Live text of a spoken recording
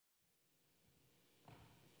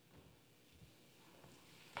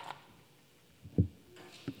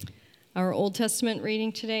Our Old Testament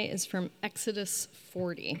reading today is from Exodus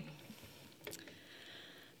 40.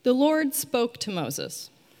 The Lord spoke to Moses.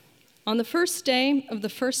 On the first day of the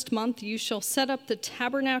first month, you shall set up the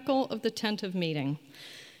tabernacle of the tent of meeting.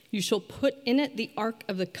 You shall put in it the ark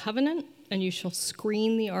of the covenant, and you shall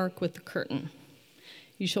screen the ark with the curtain.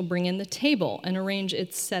 You shall bring in the table and arrange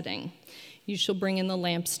its setting. You shall bring in the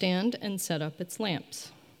lampstand and set up its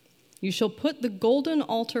lamps. You shall put the golden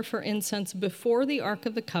altar for incense before the ark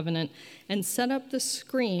of the covenant and set up the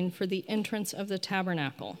screen for the entrance of the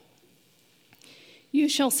tabernacle. You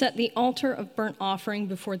shall set the altar of burnt offering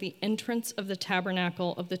before the entrance of the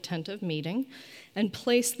tabernacle of the tent of meeting and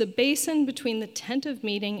place the basin between the tent of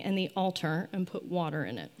meeting and the altar and put water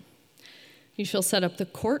in it. You shall set up the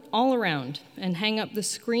court all around and hang up the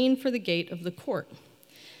screen for the gate of the court.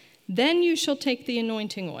 Then you shall take the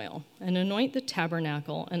anointing oil and anoint the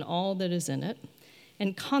tabernacle and all that is in it,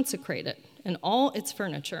 and consecrate it and all its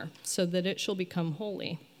furniture, so that it shall become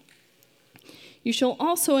holy. You shall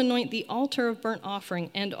also anoint the altar of burnt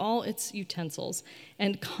offering and all its utensils,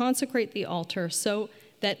 and consecrate the altar so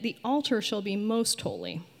that the altar shall be most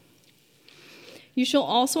holy. You shall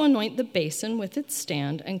also anoint the basin with its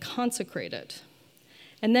stand and consecrate it.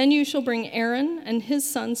 And then you shall bring Aaron and his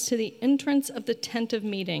sons to the entrance of the tent of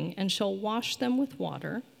meeting, and shall wash them with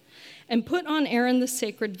water, and put on Aaron the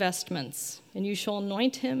sacred vestments, and you shall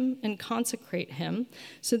anoint him and consecrate him,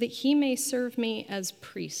 so that he may serve me as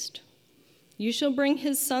priest. You shall bring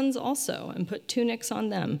his sons also, and put tunics on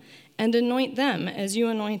them, and anoint them as you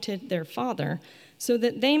anointed their father, so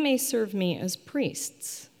that they may serve me as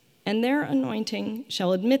priests. And their anointing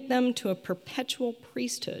shall admit them to a perpetual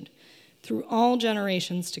priesthood through all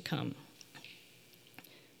generations to come.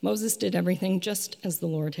 Moses did everything just as the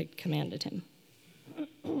Lord had commanded him.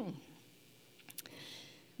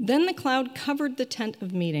 Then the cloud covered the tent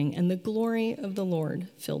of meeting, and the glory of the Lord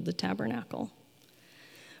filled the tabernacle.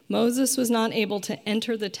 Moses was not able to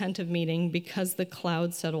enter the tent of meeting because the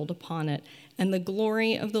cloud settled upon it, and the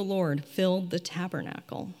glory of the Lord filled the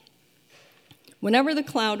tabernacle. Whenever the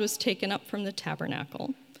cloud was taken up from the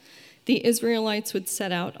tabernacle, the Israelites would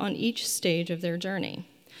set out on each stage of their journey.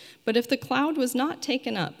 But if the cloud was not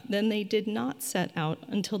taken up, then they did not set out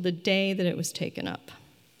until the day that it was taken up.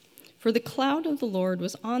 For the cloud of the Lord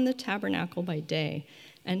was on the tabernacle by day,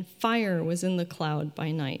 and fire was in the cloud by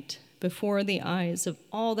night, before the eyes of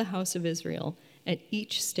all the house of Israel at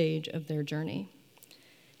each stage of their journey.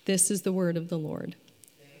 This is the word of the Lord.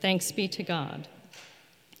 Thanks be to God.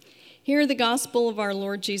 Hear the gospel of our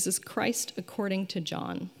Lord Jesus Christ according to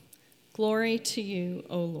John. Glory to you,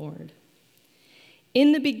 O Lord.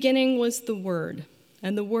 In the beginning was the Word,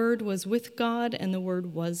 and the Word was with God, and the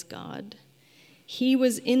Word was God. He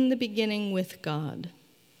was in the beginning with God.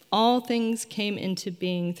 All things came into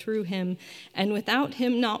being through him, and without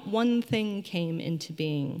him not one thing came into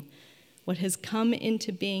being. What has come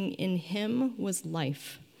into being in him was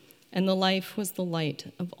life, and the life was the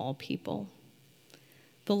light of all people.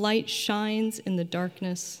 The light shines in the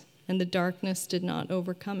darkness, and the darkness did not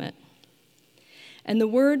overcome it. And the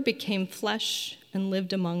Word became flesh and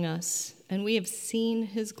lived among us, and we have seen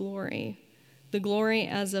his glory, the glory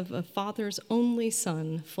as of a Father's only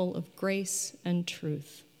Son, full of grace and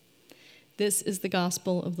truth. This is the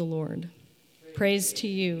gospel of the Lord. Praise to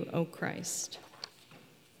you, O Christ.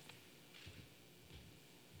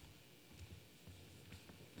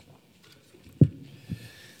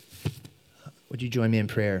 Would you join me in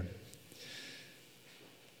prayer?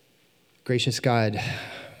 Gracious God,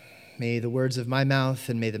 may the words of my mouth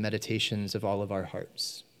and may the meditations of all of our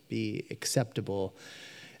hearts be acceptable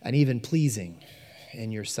and even pleasing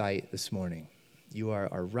in your sight this morning. You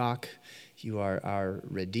are our rock, you are our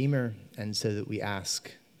Redeemer, and so that we ask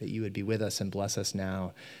that you would be with us and bless us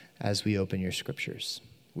now as we open your scriptures.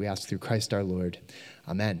 We ask through Christ our Lord.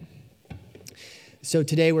 Amen. So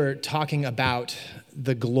today we're talking about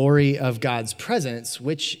the glory of God's presence,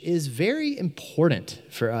 which is very important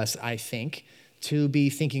for us, I think, to be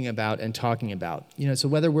thinking about and talking about. So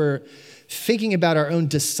whether we're thinking about our own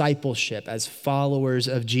discipleship as followers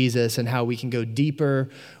of Jesus and how we can go deeper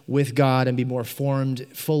with God and be more formed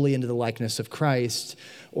fully into the likeness of Christ,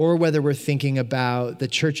 or whether we're thinking about the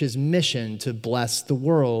church's mission to bless the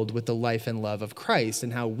world with the life and love of Christ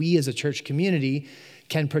and how we as a church community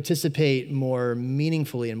can participate more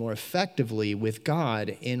meaningfully and more effectively with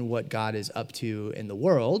God in what God is up to in the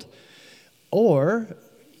world, or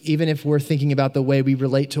even if we're thinking about the way we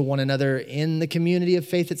relate to one another in the community of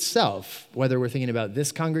faith itself, whether we're thinking about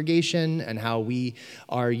this congregation and how we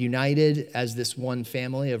are united as this one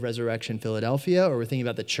family of Resurrection Philadelphia, or we're thinking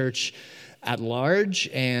about the church at large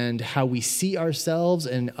and how we see ourselves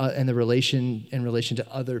and the relation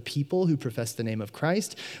to other people who profess the name of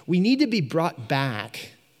Christ, we need to be brought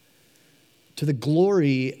back to the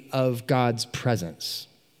glory of God's presence.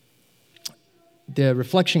 The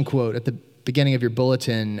reflection quote at the beginning of your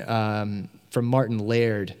bulletin from Martin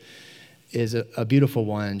Laird is a beautiful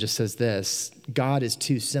one. It just says this: God is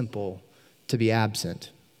too simple to be absent.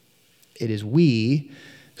 It is we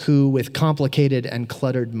who, with complicated and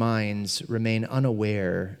cluttered minds, remain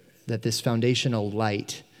unaware that this foundational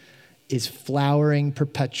light is flowering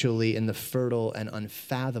perpetually in the fertile and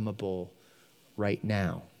unfathomable right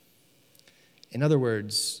now. In other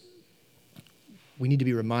words, we need to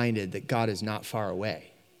be reminded that God is not far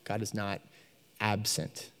away. God is not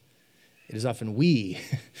absent. It is often we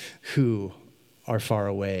who are far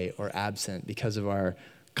away or absent because of our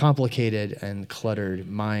complicated and cluttered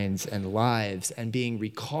minds and lives, and being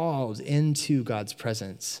recalled into God's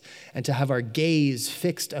presence and to have our gaze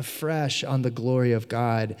fixed afresh on the glory of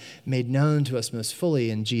God made known to us most fully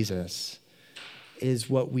in Jesus is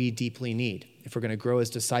what we deeply need. If we're going to grow as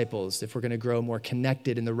disciples, if we're going to grow more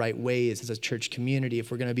connected in the right ways as a church community,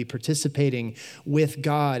 if we're going to be participating with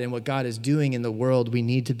God and what God is doing in the world, we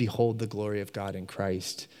need to behold the glory of God in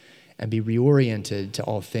Christ and be reoriented to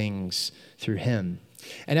all things through him.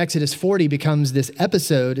 And Exodus 40 becomes this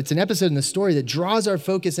episode. It's an episode in the story that draws our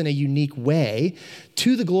focus in a unique way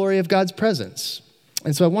to the glory of God's presence.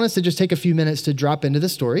 And so I want us to just take a few minutes to drop into the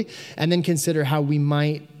story and then consider how we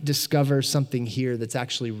might discover something here that's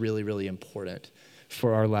actually really, really important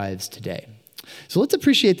for our lives today. So let's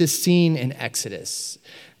appreciate this scene in Exodus.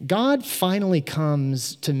 God finally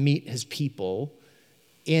comes to meet his people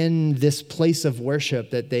in this place of worship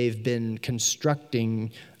that they've been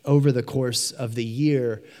constructing over the course of the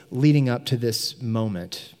year leading up to this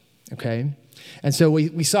moment, okay? And so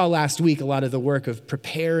we saw last week a lot of the work of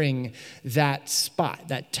preparing that spot,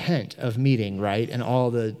 that tent of meeting, right? And all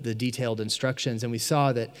the detailed instructions. And we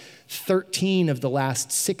saw that 13 of the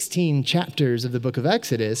last 16 chapters of the book of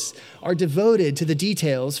Exodus are devoted to the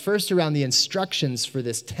details, first around the instructions for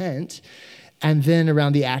this tent, and then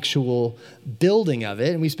around the actual building of it.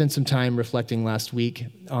 And we spent some time reflecting last week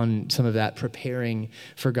on some of that, preparing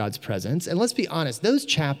for God's presence. And let's be honest, those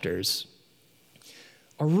chapters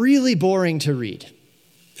are really boring to read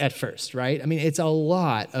at first, right? I mean, it's a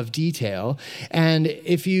lot of detail. And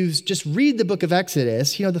if you just read the book of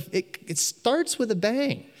Exodus, you know, it starts with a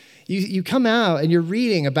bang. You come out and you're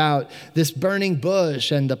reading about this burning bush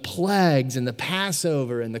and the plagues and the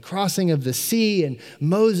Passover and the crossing of the sea and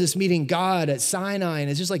Moses meeting God at Sinai. And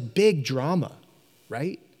it's just like big drama,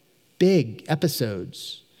 right? Big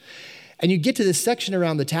episodes. And you get to this section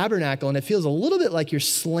around the tabernacle and it feels a little bit like you're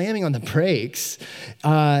slamming on the brakes.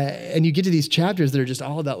 And you get to these chapters that are just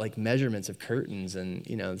all about like measurements of curtains and,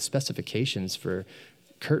 you know, specifications for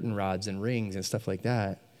curtain rods and rings and stuff like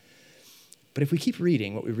that. But if we keep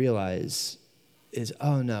reading, what we realize is,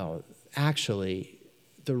 oh no, actually,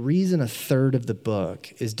 the reason a third of the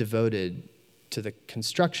book is devoted to the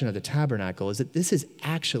construction of the tabernacle is that this is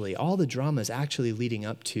actually, all the drama is actually leading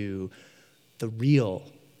up to the real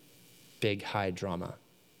big high drama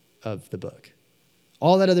of the book.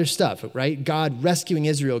 All that other stuff, right? God rescuing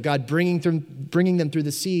Israel, God bringing them through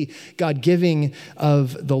the sea, God giving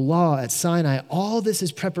of the law at Sinai. All this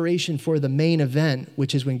is preparation for the main event,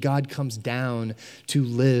 which is when God comes down to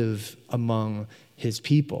live among his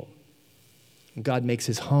people. God makes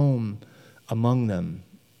his home among them.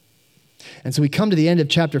 And so we come to the end of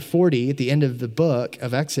chapter 40, at the end of the book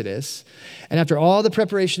of Exodus. And after all the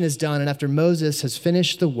preparation is done, and after Moses has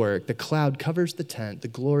finished the work, the cloud covers the tent, the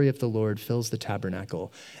glory of the Lord fills the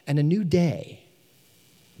tabernacle, and a new day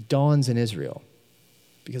dawns in Israel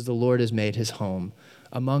because the Lord has made his home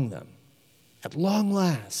among them. At long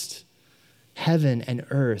last, heaven and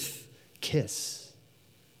earth kiss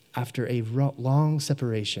after a long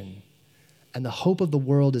separation, and the hope of the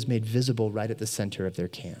world is made visible right at the center of their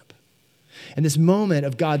camp. And this moment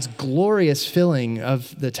of God's glorious filling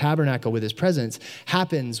of the tabernacle with his presence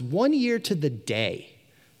happens 1 year to the day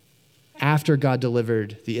after God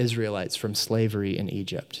delivered the Israelites from slavery in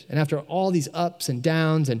Egypt. And after all these ups and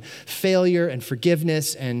downs and failure and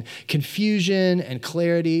forgiveness and confusion and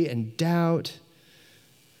clarity and doubt,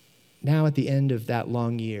 now at the end of that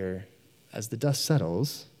long year, as the dust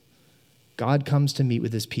settles, God comes to meet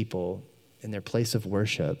with his people in their place of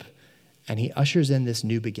worship, and he ushers in this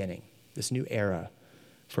new beginning, this new era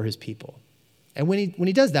for his people. And when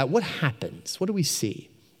he does that, what happens? What do we see?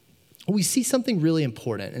 Well, we see something really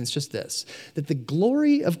important, and it's just this, that the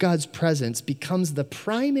glory of God's presence becomes the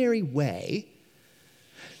primary way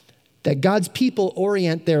that God's people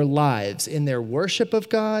orient their lives in their worship of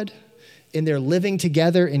God, in their living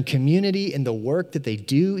together in community, in the work that they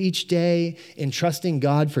do each day, in trusting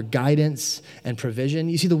God for guidance and provision.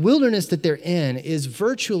 You see, the wilderness that they're in is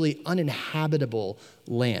virtually uninhabitable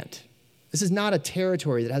land. This is not a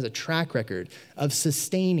territory that has a track record of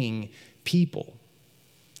sustaining people.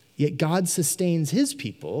 Yet God sustains his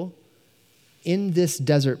people in this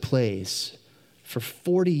desert place for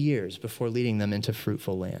 40 years before leading them into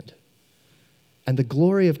fruitful land. And the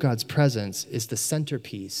glory of God's presence is the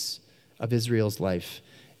centerpiece of Israel's life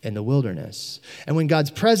in the wilderness. And when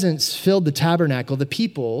God's presence filled the tabernacle, the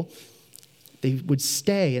people, they would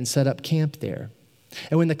stay and set up camp there.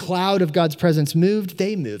 And when the cloud of God's presence moved,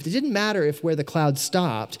 they moved. It didn't matter if where the cloud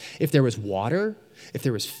stopped, if there was water, if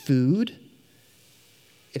there was food,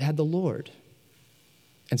 it had the Lord.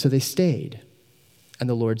 And so they stayed, and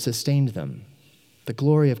the Lord sustained them. The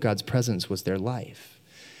glory of God's presence was their life.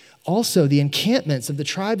 Also, the encampments of the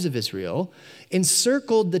tribes of Israel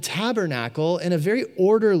encircled the tabernacle in a very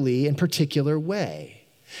orderly and particular way.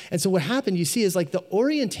 And so what happened, you see, is like the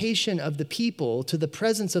orientation of the people to the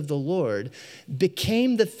presence of the Lord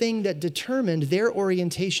became the thing that determined their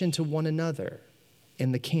orientation to one another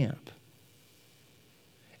in the camp.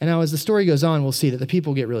 And now as the story goes on, we'll see that the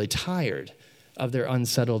people get really tired of their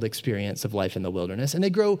unsettled experience of life in the wilderness, and they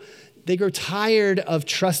grow tired of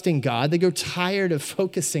trusting God. They grow tired of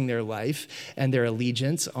focusing their life and their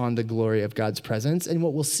allegiance on the glory of God's presence. And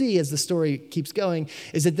what we'll see as the story keeps going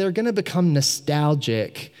is that they're going to become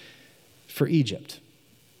nostalgic for Egypt.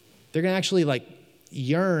 They're going to actually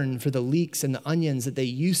yearn for the leeks and the onions that they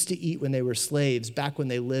used to eat when they were slaves, back when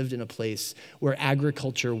they lived in a place where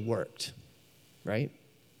agriculture worked, right?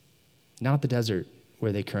 Not the desert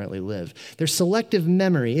where they currently live. Their selective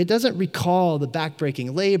memory, it doesn't recall the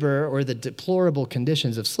backbreaking labor or the deplorable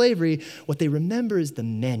conditions of slavery. What they remember is the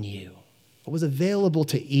menu, what was available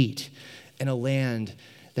to eat in a land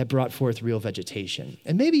that brought forth real vegetation.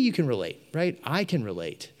 And maybe you can relate, right? I can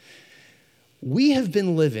relate. We have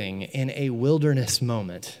been living in a wilderness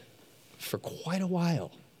moment for quite a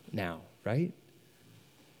while now, right?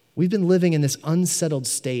 We've been living in this unsettled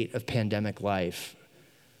state of pandemic life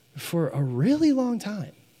for a really long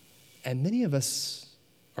time, and many of us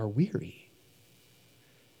are weary.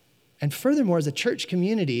 And furthermore, as a church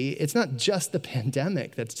community, it's not just the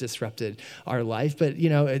pandemic that's disrupted our life, but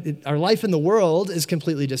our life in the world is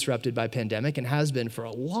completely disrupted by pandemic and has been for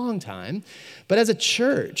a long time. But as a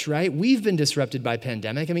church, right, we've been disrupted by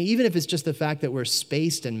pandemic. I mean, even if it's just the fact that we're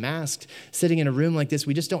spaced and masked, sitting in a room like this,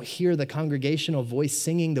 we just don't hear the congregational voice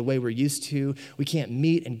singing the way we're used to. We can't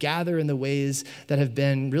meet and gather in the ways that have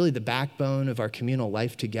been really the backbone of our communal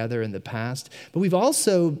life together in the past. But we've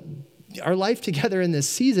also our life together in this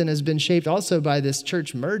season has been shaped also by this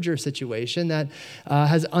church merger situation that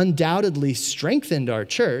has undoubtedly strengthened our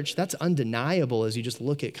church. That's undeniable as you just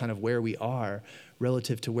look at kind of where we are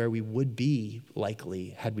relative to where we would be likely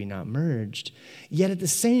had we not merged. Yet at the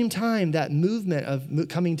same time, that movement of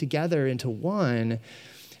coming together into one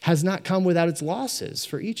has not come without its losses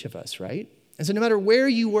for each of us, right? And so no matter where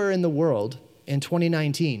you were in the world in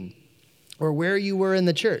 2019 or where you were in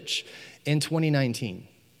the church in 2019,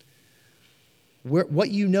 what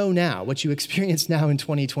you know now, what you experience now in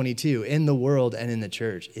 2022 in the world and in the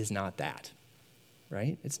church is not that,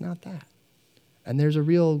 right? It's not that. And there's a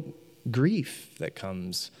real grief that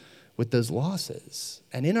comes with those losses.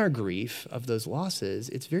 And in our grief of those losses,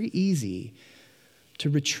 it's very easy to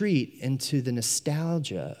retreat into the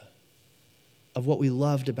nostalgia of what we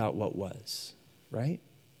loved about what was, right?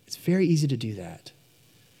 It's very easy to do that.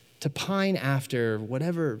 To pine after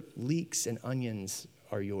whatever leeks and onions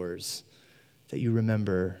are yours that you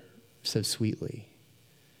remember so sweetly.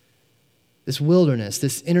 This wilderness,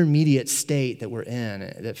 this intermediate state that we're in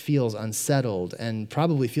that feels unsettled and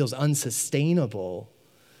probably feels unsustainable,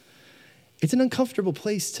 it's an uncomfortable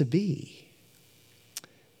place to be.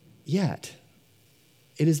 Yet,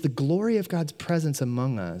 it is the glory of God's presence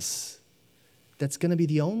among us that's going to be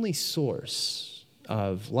the only source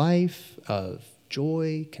of life, of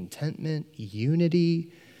joy, contentment,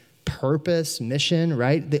 unity, purpose, mission,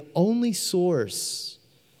 right? The only source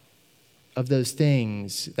of those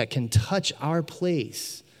things that can touch our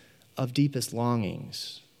place of deepest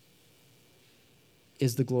longings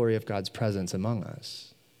is the glory of God's presence among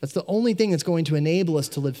us. That's the only thing that's going to enable us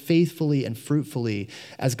to live faithfully and fruitfully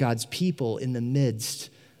as God's people in the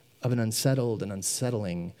midst of an unsettled and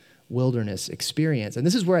unsettling wilderness experience. And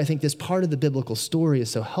this is where I think this part of the biblical story is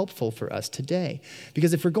so helpful for us today.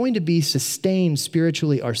 Because if we're going to be sustained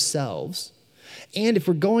spiritually ourselves, and if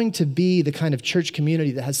we're going to be the kind of church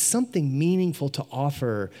community that has something meaningful to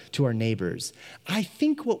offer to our neighbors, I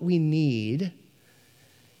think what we need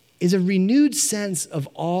is a renewed sense of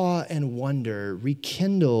awe and wonder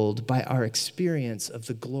rekindled by our experience of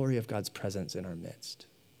the glory of God's presence in our midst.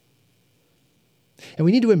 And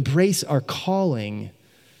we need to embrace our calling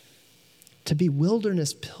to be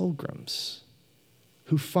wilderness pilgrims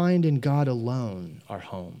who find in God alone our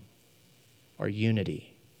home, our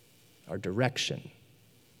unity, our direction,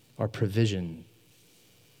 our provision,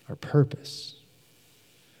 our purpose.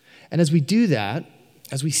 And as we do that,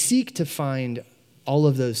 as we seek to find all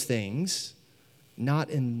of those things, not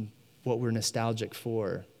in what we're nostalgic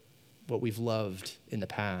for, what we've loved in the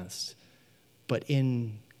past, but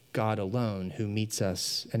in God alone who meets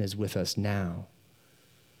us and is with us now,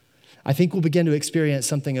 I think we'll begin to experience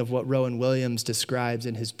something of what Rowan Williams describes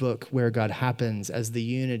in his book, Where God Happens, as the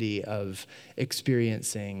unity of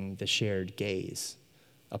experiencing the shared gaze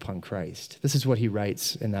upon Christ. This is what he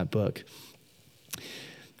writes in that book.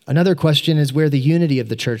 Another question is where the unity of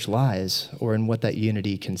the church lies, or in what that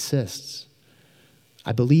unity consists.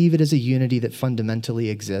 I believe it is a unity that fundamentally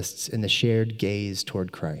exists in the shared gaze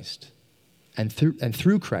toward Christ, and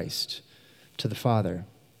through Christ to the Father.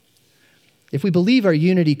 If we believe our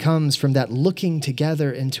unity comes from that looking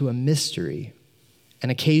together into a mystery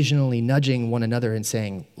and occasionally nudging one another and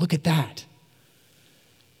saying, look at that,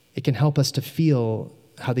 it can help us to feel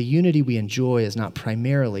how the unity we enjoy is not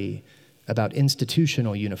primarily about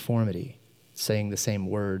institutional uniformity, saying the same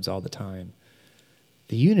words all the time.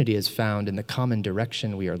 The unity is found in the common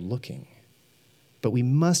direction we are looking, but we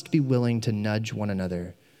must be willing to nudge one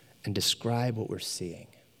another and describe what we're seeing.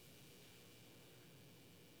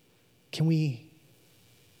 Can we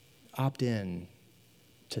opt in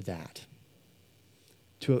to that?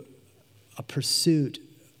 To a pursuit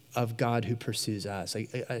of God who pursues us,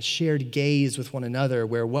 a shared gaze with one another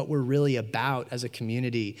where what we're really about as a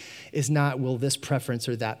community is not will this preference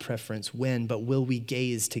or that preference win, but will we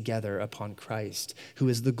gaze together upon Christ, who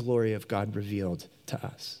is the glory of God revealed to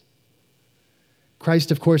us.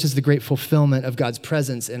 Christ, of course, is the great fulfillment of God's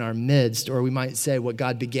presence in our midst, or we might say what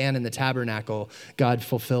God began in the tabernacle, God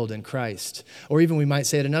fulfilled in Christ. Or even we might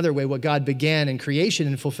say it another way, what God began in creation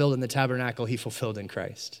and fulfilled in the tabernacle, he fulfilled in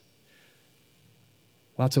Christ.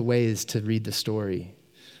 Lots of ways to read the story.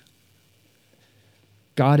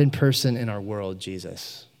 God in person in our world,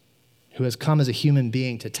 Jesus, who has come as a human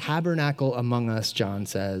being to tabernacle among us, John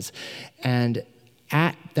says, and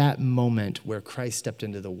at that moment where Christ stepped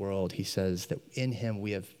into the world, he says that in him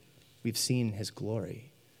we've seen his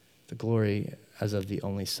glory, the glory as of the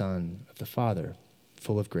only Son of the Father,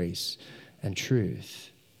 full of grace and truth.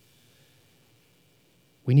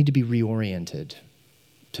 We need to be reoriented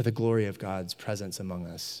to the glory of God's presence among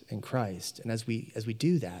us in Christ. And as we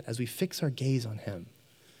do that, as we fix our gaze on him,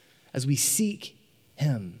 as we seek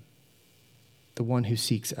him, the one who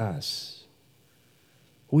seeks us,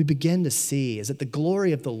 what we begin to see is that the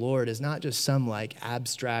glory of the Lord is not just some like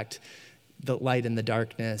abstract, the light and the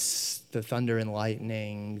darkness, the thunder and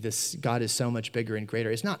lightning, this God is so much bigger and greater.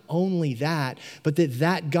 It's not only that, but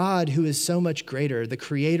that God who is so much greater, the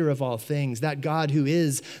creator of all things, that God who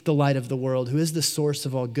is the light of the world, who is the source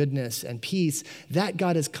of all goodness and peace, that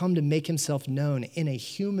God has come to make himself known in a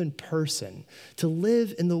human person, to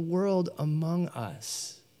live in the world among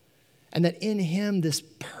us. And that in him, this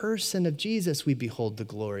person of Jesus, we behold the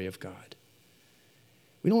glory of God.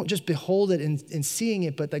 We don't just behold it in seeing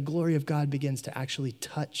it, but the glory of God begins to actually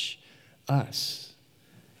touch us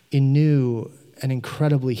in new and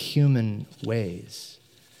incredibly human ways.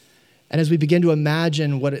 And as we begin to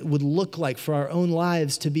imagine what it would look like for our own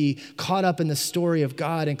lives to be caught up in the story of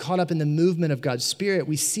God and caught up in the movement of God's Spirit,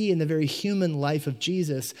 we see in the very human life of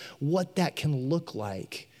Jesus what that can look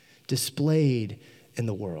like displayed in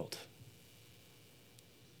the world.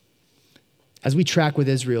 As we track with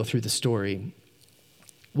Israel through the story,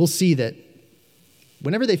 we'll see that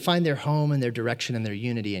whenever they find their home and their direction and their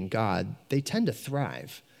unity in God, they tend to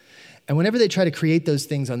thrive. And whenever they try to create those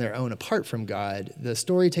things on their own apart from God, the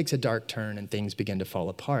story takes a dark turn and things begin to fall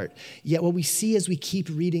apart. Yet what we see as we keep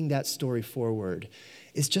reading that story forward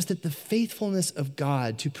is just that the faithfulness of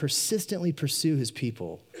God to persistently pursue his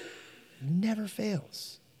people never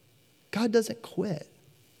fails. God doesn't quit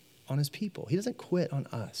on his people. He doesn't quit on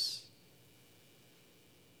us.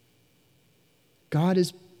 God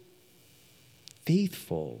is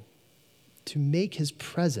faithful to make his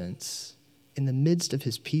presence in the midst of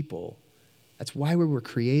his people. That's why we were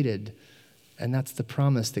created, and that's the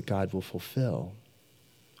promise that God will fulfill.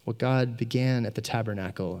 What God began at the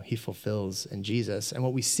tabernacle, he fulfills in Jesus. And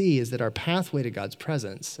what we see is that our pathway to God's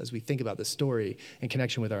presence, as we think about this story in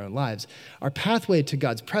connection with our own lives, our pathway to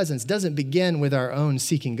God's presence doesn't begin with our own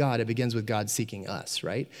seeking God. It begins with God seeking us,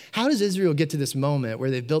 right? How does Israel get to this moment where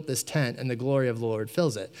they've built this tent and the glory of the Lord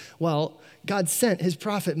fills it? Well, God sent his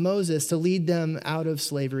prophet Moses to lead them out of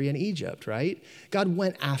slavery in Egypt, right? God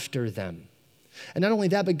went after them. And not only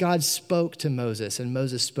that, but God spoke to Moses, and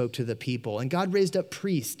Moses spoke to the people. And God raised up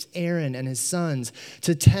priests, Aaron and his sons,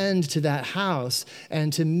 to tend to that house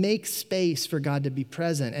and to make space for God to be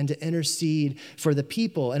present and to intercede for the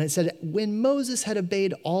people. And it said, when Moses had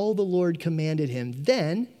obeyed all the Lord commanded him,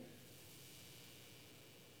 then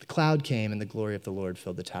the cloud came and the glory of the Lord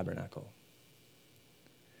filled the tabernacle.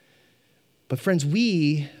 But friends,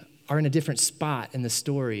 we are in a different spot in the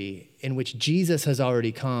story in which Jesus has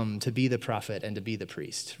already come to be the prophet and to be the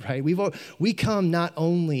priest, right? We come not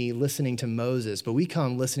only listening to Moses, but we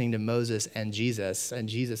come listening to Moses and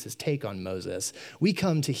Jesus' take on Moses. We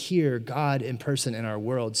come to hear God in person in our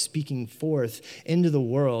world, speaking forth into the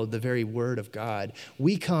world the very word of God.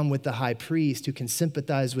 We come with the high priest who can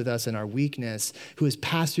sympathize with us in our weakness, who has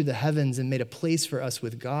passed through the heavens and made a place for us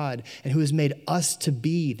with God, and who has made us to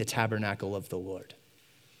be the tabernacle of the Lord.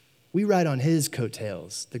 We ride on his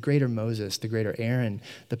coattails, the greater Moses, the greater Aaron,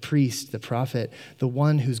 the priest, the prophet, the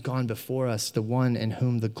one who's gone before us, the one in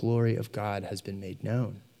whom the glory of God has been made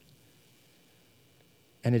known.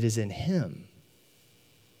 And it is in him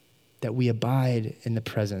that we abide in the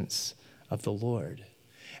presence of the Lord.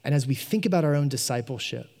 And as we think about our own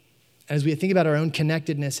discipleship, as we think about our own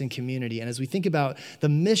connectedness in community, and as we think about the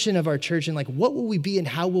mission of our church and what will we be and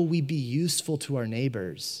how will we be useful to our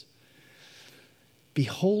neighbors,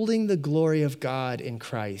 beholding the glory of God in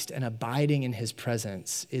Christ and abiding in his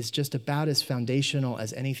presence is just about as foundational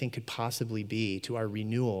as anything could possibly be to our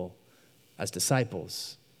renewal as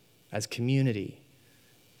disciples, as community,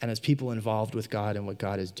 and as people involved with God and what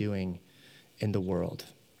God is doing in the world.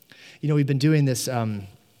 You know, we've been doing this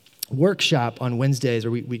workshop on Wednesdays,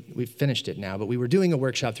 or we've finished it now, but we were doing a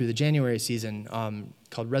workshop through the January season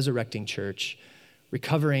called Resurrecting Church,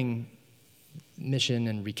 recovering mission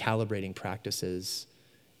and recalibrating practices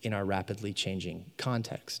in our rapidly changing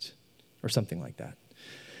context, or something like that.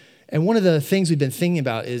 And one of the things we've been thinking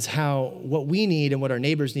about is how what we need and what our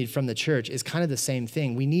neighbors need from the church is kind of the same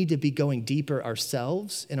thing. We need to be going deeper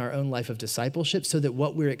ourselves in our own life of discipleship so that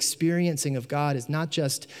what we're experiencing of God is not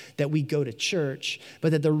just that we go to church,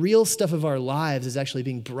 but that the real stuff of our lives is actually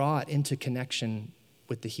being brought into connection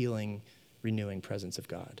with the healing, renewing presence of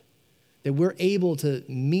God. That we're able to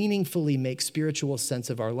meaningfully make spiritual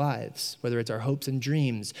sense of our lives, whether it's our hopes and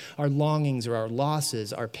dreams, our longings or our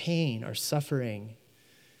losses, our pain, our suffering.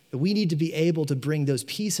 That we need to be able to bring those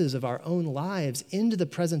pieces of our own lives into the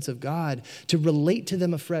presence of God, to relate to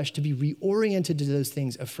them afresh, to be reoriented to those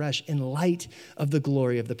things afresh in light of the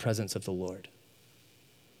glory of the presence of the Lord.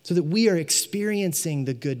 So that we are experiencing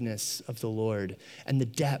the goodness of the Lord and the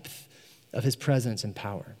depth of his presence and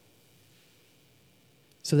power.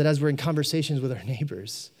 So that as we're in conversations with our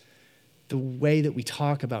neighbors, the way that we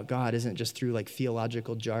talk about God isn't just through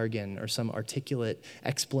theological jargon or some articulate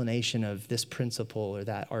explanation of this principle or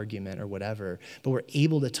that argument or whatever, but we're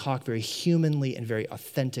able to talk very humanly and very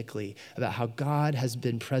authentically about how God has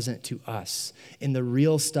been present to us in the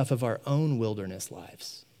real stuff of our own wilderness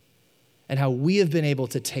lives, and how we have been able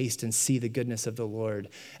to taste and see the goodness of the Lord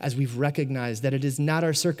as we've recognized that it is not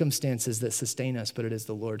our circumstances that sustain us, but it is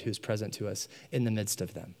the Lord who's present to us in the midst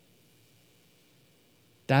of them.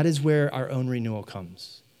 That is where our own renewal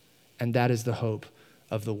comes, and that is the hope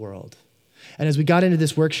of the world. And as we got into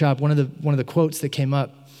this workshop, one of the quotes that came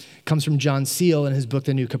up comes from John Seale in his book,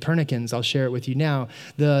 The New Copernicans. I'll share it with you now.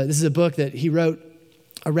 This is a book that he wrote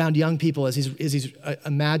around young people as he's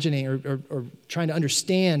imagining or trying to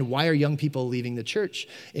understand why are young people leaving the church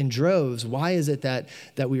in droves? Why is it that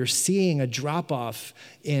we are seeing a drop-off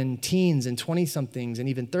in teens and 20-somethings and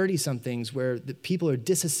even 30-somethings where the people are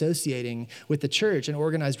disassociating with the church and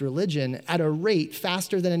organized religion at a rate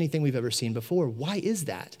faster than anything we've ever seen before? Why is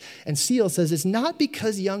that? And Seale says it's not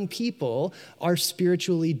because young people are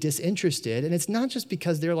spiritually disinterested, and it's not just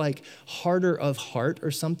because they're harder of heart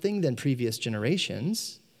or something than previous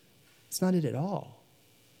generations. It's not it at all.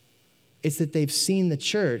 It's that they've seen the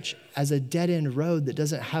church as a dead-end road that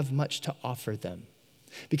doesn't have much to offer them.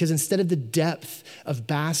 Because instead of the depth of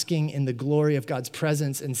basking in the glory of God's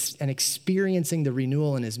presence and experiencing the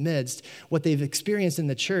renewal in his midst, what they've experienced in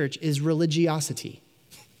the church is religiosity.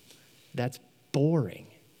 That's boring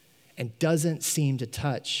and doesn't seem to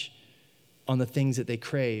touch on the things that they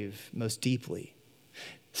crave most deeply.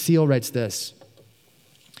 Seale writes this: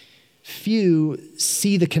 Few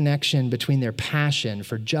see the connection between their passion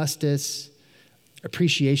for justice,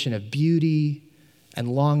 appreciation of beauty, and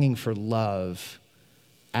longing for love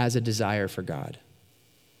as a desire for God.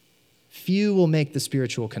 Few will make the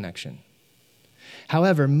spiritual connection.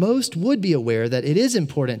 However, most would be aware that it is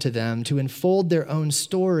important to them to enfold their own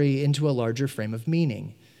story into a larger frame of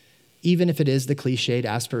meaning, even if it is the cliched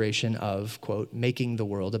aspiration of, quote, making the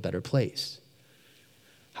world a better place.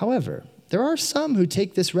 However, there are some who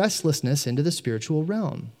take this restlessness into the spiritual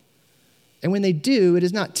realm. And when they do, it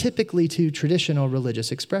is not typically to traditional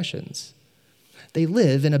religious expressions. They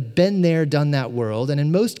live in a been there, done that world, and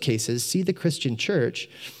in most cases see the Christian church,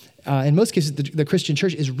 the Christian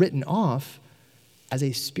church is written off as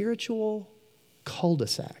a spiritual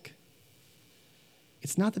cul-de-sac.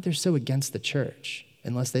 It's not that they're so against the church,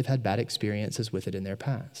 unless they've had bad experiences with it in their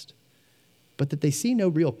past, but that they see no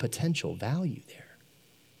real potential value there.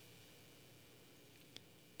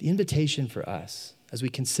 The invitation for us, as we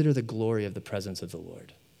consider the glory of the presence of the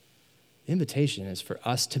Lord, the invitation is for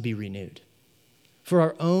us to be renewed, for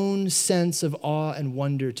our own sense of awe and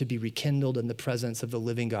wonder to be rekindled in the presence of the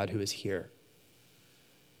living God who is here,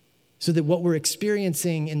 so that what we're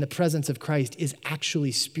experiencing in the presence of Christ is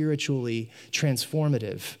actually spiritually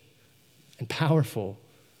transformative and powerful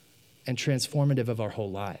and transformative of our whole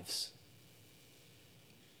lives.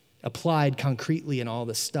 Applied concretely in all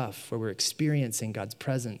the stuff where we're experiencing God's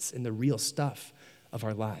presence in the real stuff of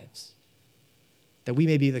our lives. That we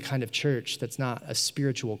may be the kind of church that's not a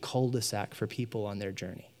spiritual cul-de-sac for people on their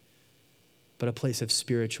journey, but a place of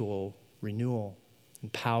spiritual renewal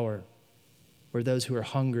and power, where those who are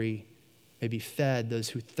hungry may be fed, those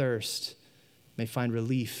who thirst may find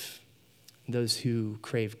relief, and those who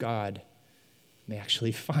crave God may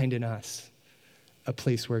actually find in us a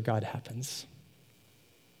place where God happens.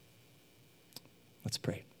 Let's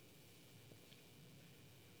pray.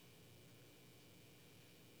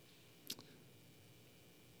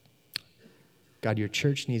 God, your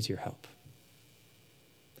church needs your help.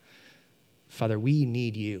 Father, we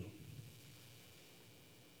need you.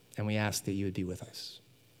 And we ask that you would be with us.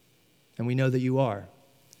 And we know that you are.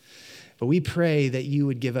 But we pray that you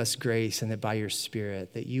would give us grace and that by your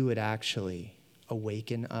Spirit, that you would actually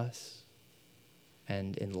awaken us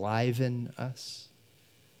and enliven us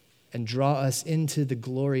and draw us into the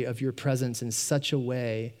glory of your presence in such a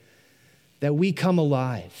way that we come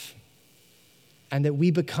alive and that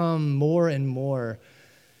we become more and more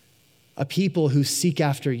a people who seek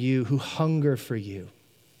after you, who hunger for you,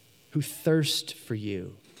 who thirst for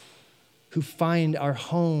you, who find our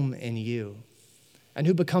home in you, and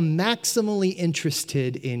who become maximally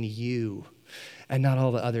interested in you and not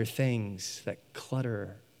all the other things that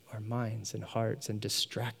clutter our minds and hearts and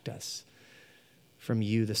distract us from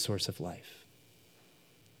you, the source of life.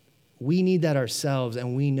 We need that ourselves,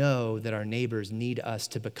 and we know that our neighbors need us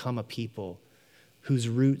to become a people whose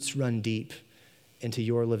roots run deep into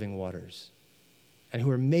your living waters and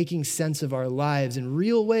who are making sense of our lives in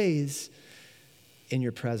real ways in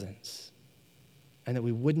your presence. And that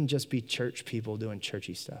we wouldn't just be church people doing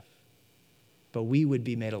churchy stuff, but we would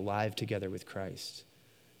be made alive together with Christ,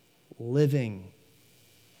 living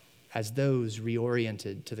as those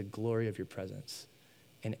reoriented to the glory of your presence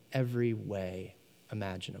in every way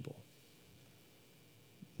imaginable.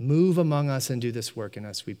 Move among us and do this work in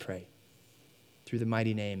us, we pray, through the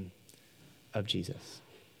mighty name of Jesus.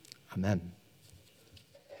 Amen.